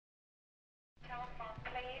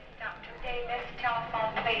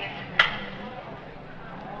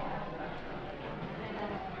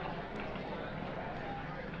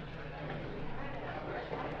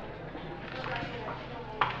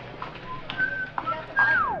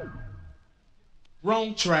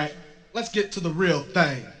Wrong track. Let's get to the real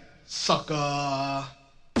thing, sucker.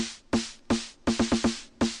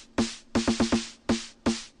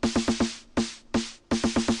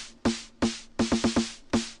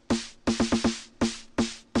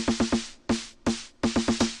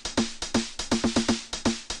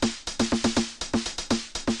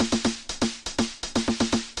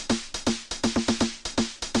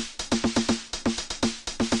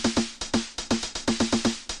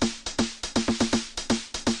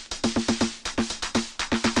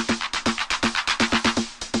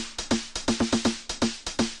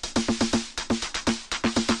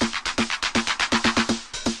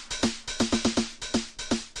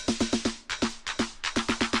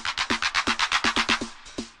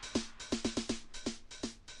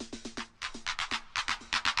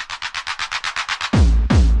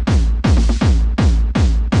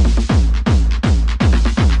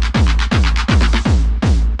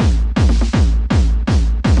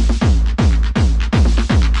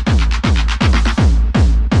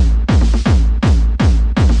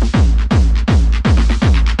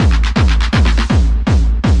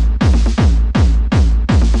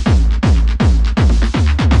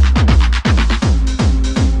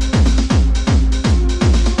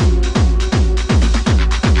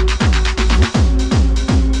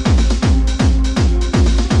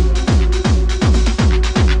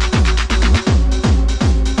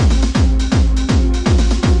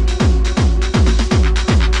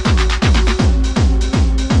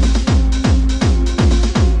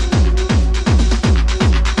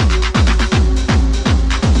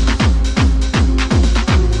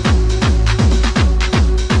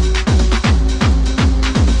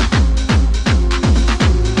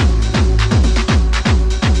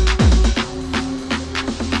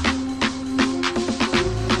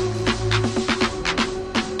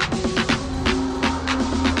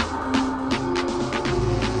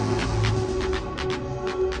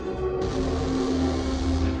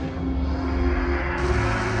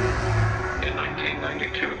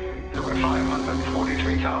 There were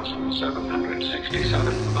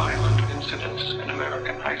 543,767 violent incidents in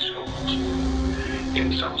American high schools.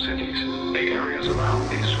 In some cities, the areas around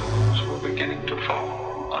these schools were beginning to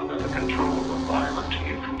fall under the control of violent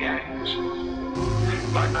youth gangs.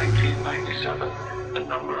 By 1997, the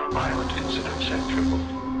number of violent incidents had tripled.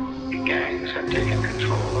 Gangs had taken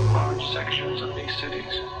control of large sections of these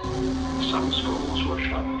cities. Some schools were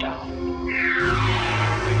shut down.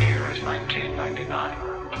 The year is 1999.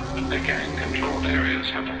 The gang-controlled areas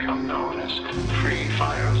have become known as free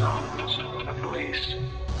fire zones. The police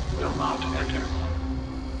will not enter.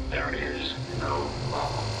 There is no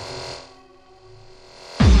law.